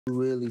You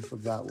really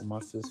forgot what my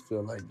fist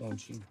feel like,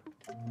 don't you?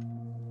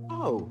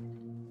 Oh,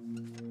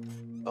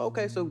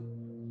 okay. So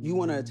you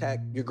want to attack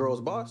your girl's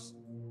boss?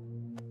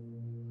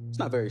 It's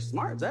not very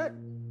smart, Zach.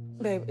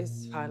 Babe,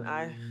 it's fine.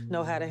 I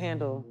know how to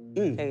handle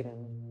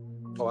Hayden.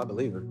 Oh, I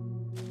believe her.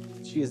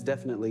 She has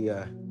definitely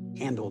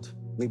handled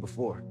me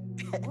before.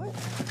 What?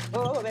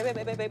 Oh, babe.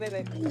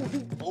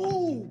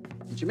 Ooh,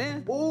 get your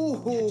man.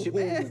 Ooh, get your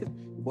man.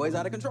 Boy's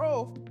out of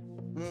control.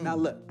 Now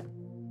look,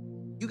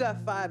 you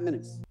got 5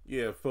 minutes.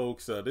 Yeah,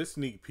 folks, this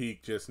sneak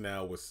peek just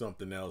now was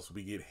something else.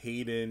 We get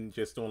Hayden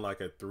just on like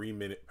a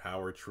 3-minute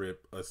power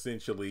trip,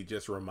 essentially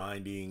just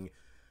reminding,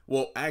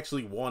 well,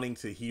 actually wanting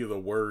to hear the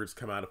words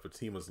come out of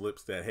Fatima's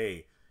lips that,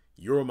 hey,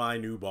 you're my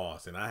new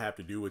boss and I have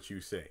to do what you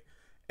say.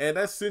 And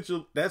that's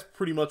essential. That's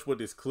pretty much what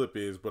this clip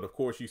is. But of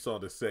course, you saw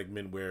the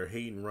segment where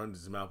Hayden runs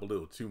his mouth a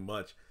little too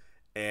much,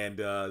 and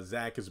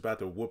Zach is about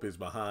to whoop his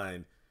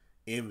behind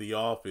in the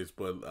office.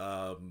 But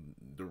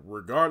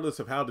regardless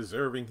of how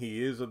deserving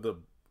he is of the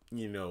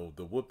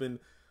whooping,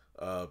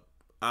 I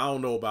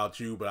don't know about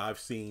you, but I've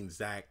seen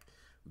Zach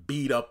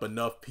beat up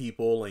enough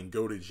people and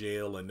go to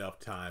jail enough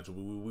times.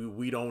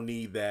 We don't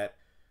need that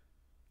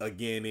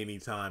again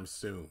anytime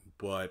soon.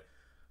 But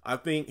I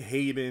think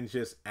Hayden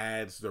just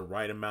adds the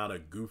right amount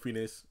of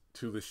goofiness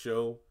to the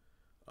show.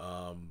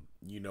 I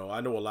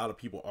know a lot of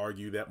people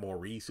argue that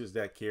Maurice is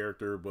that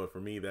character, but for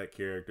me, that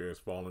character has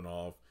fallen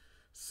off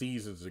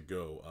seasons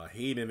ago.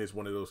 Hayden is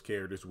one of those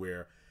characters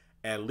where,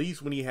 at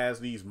least when he has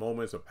these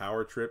moments of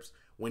power trips,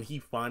 when he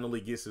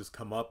finally gets his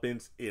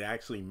comeuppance, it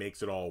actually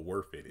makes it all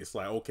worth it. It's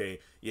like, okay,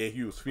 yeah,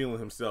 he was feeling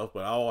himself,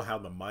 but oh, how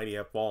the mighty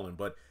have fallen.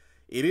 But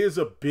it is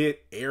a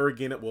bit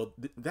arrogant. Well,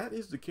 that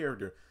is the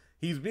character.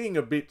 He's being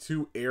a bit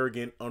too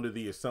arrogant under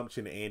the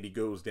assumption Andy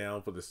goes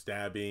down for the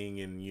stabbing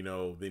and,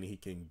 then he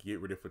can get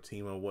rid of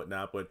Fatima and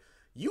whatnot. But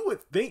you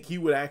would think he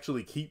would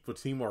actually keep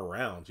Fatima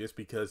around just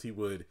because he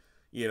would,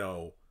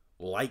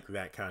 like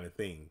that kind of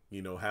thing,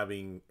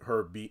 having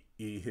her be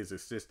his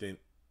assistant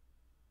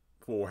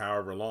for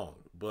however long.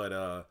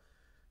 But,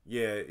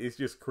 yeah, it's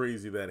just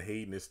crazy that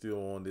Hayden is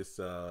still on this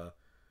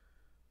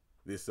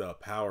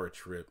power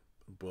trip.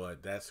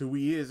 But that's who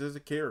he is as a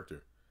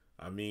character.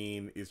 I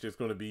mean, it's just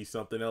going to be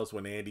something else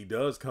when Andy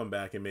does come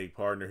back and make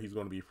partner. He's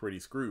going to be pretty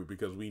screwed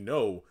because we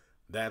know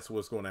that's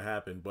what's going to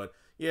happen. But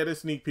yeah,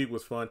 this sneak peek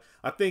was fun.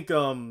 I think,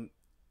 and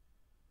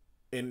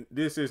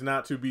this is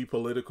not to be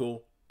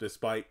political,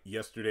 despite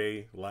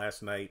yesterday,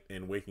 last night,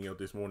 and waking up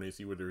this morning to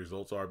see what the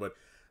results are. But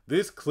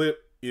this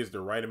clip is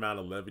the right amount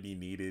of levity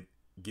needed,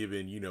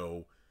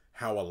 given,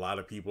 how a lot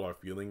of people are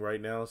feeling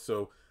right now.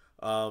 So,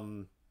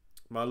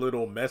 my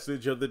little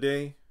message of the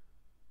day,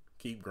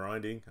 keep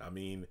grinding. I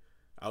mean,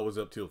 I was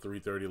up till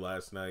 3:30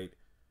 last night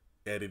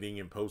editing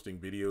and posting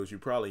videos. You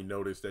probably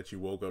noticed that you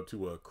woke up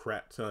to a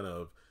crap ton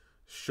of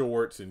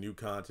shorts and new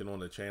content on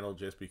the channel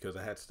just because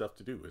I had stuff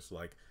to do. It's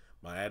like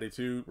my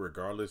attitude,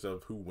 regardless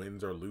of who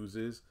wins or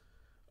loses.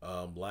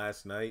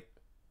 Last night,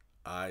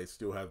 I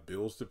still have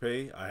bills to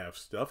pay. I have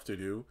stuff to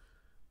do,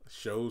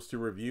 shows to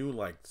review,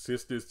 like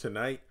Sistas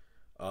tonight.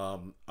 I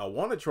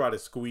want to try to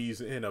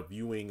squeeze in a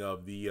viewing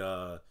of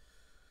the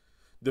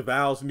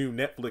Val's new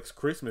Netflix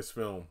Christmas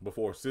film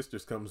before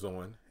Sisters comes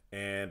on.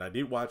 And I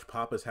did watch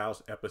Papa's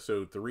House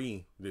episode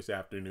 3 this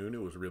afternoon.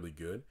 It was really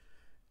good.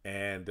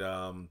 And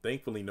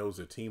thankfully no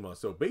Zatima.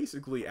 So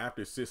basically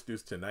after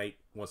Sisters tonight,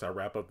 once I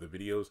wrap up the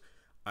videos,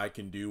 I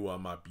can do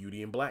my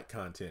Beauty in Black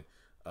content.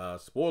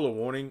 Spoiler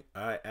warning,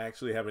 I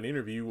actually have an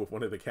interview with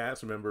one of the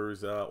cast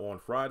members on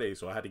Friday,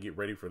 so I had to get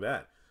ready for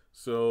that.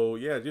 So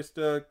yeah, just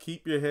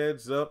keep your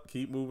heads up,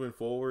 keep moving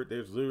forward.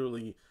 There's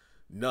literally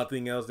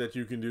nothing else that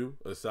you can do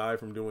aside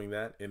from doing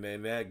that. And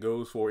then that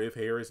goes for if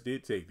Harris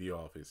did take the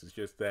office. It's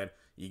just that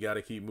you got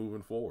to keep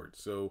moving forward.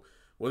 So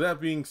with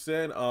that being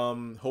said,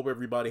 hope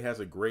everybody has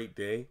a great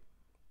day.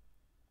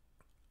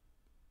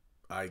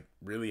 I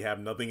really have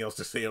nothing else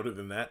to say other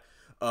than that.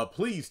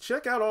 Please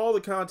check out all the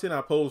content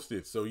I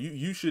posted. So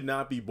you should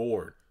not be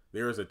bored.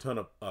 There is a ton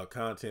of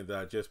content that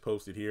I just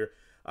posted here.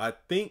 I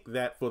think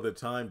that for the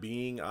time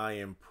being, I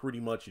am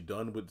pretty much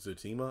done with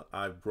Zatima.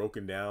 I've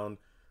broken down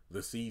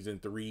the season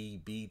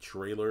 3B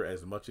trailer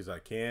as much as I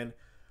can.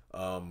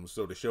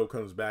 So the show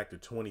comes back the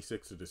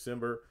 26th of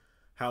December.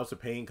 House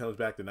of Pain comes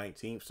back the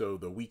 19th. So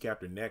the week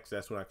after next,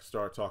 that's when I can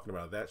start talking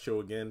about that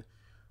show again.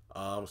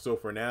 So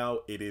for now,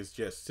 it is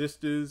just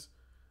Sisters,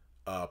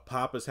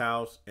 Papa's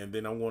House, and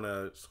then I'm going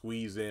to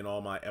squeeze in all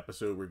my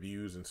episode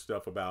reviews and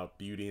stuff about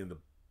Beauty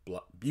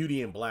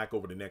in Black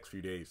over the next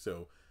few days.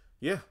 So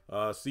yeah,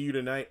 see you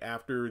tonight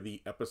after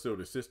the episode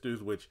of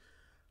Sisters, which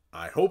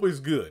I hope is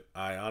good.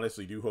 I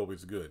honestly do hope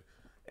it's good.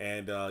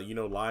 And,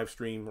 live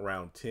stream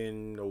around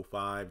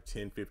 10:05,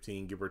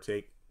 10:15, give or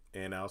take.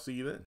 And I'll see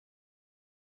you then.